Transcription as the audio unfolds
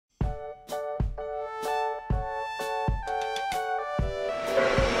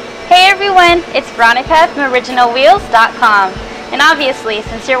everyone, it's Veronica from OriginalWheels.com. And obviously,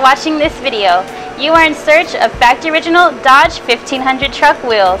 since you're watching this video, you are in search of factory original Dodge 1500 truck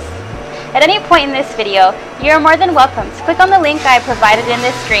wheels. At any point in this video, you are more than welcome to click on the link I provided in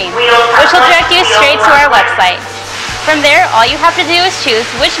this screen, which will direct you straight to our website. From there, all you have to do is choose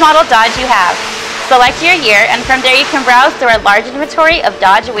which model Dodge you have. Select your year, and from there you can browse through our large inventory of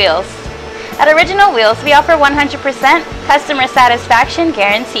Dodge wheels. At Original Wheels, we offer 100% customer satisfaction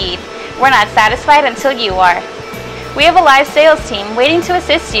guaranteed. We're not satisfied until you are. We have a live sales team waiting to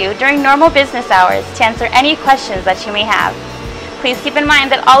assist you during normal business hours to answer any questions that you may have. Please keep in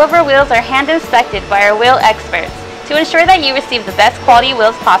mind that all of our wheels are hand inspected by our wheel experts to ensure that you receive the best quality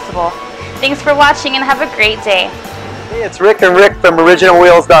wheels possible. Thanks for watching and have a great day. Hey, it's Rick and Rick from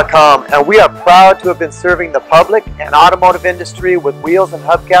OriginalWheels.com, and we are proud to have been serving the public and automotive industry with wheels and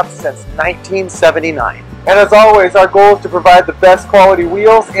hubcaps since 1979. And as always, our goal is to provide the best quality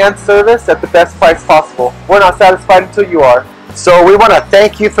wheels and service at the best price possible. We're not satisfied until you are. So we want to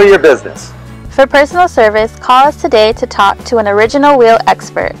thank you for your business. For personal service, call us today to talk to an original wheel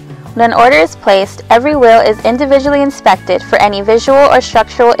expert. When an order is placed, every wheel is individually inspected for any visual or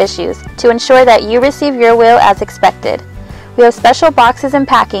structural issues to ensure that you receive your wheel as expected. We have special boxes and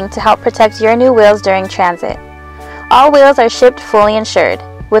packing to help protect your new wheels during transit. All wheels are shipped fully insured.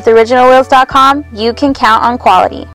 With OriginalWheels.com, you can count on quality.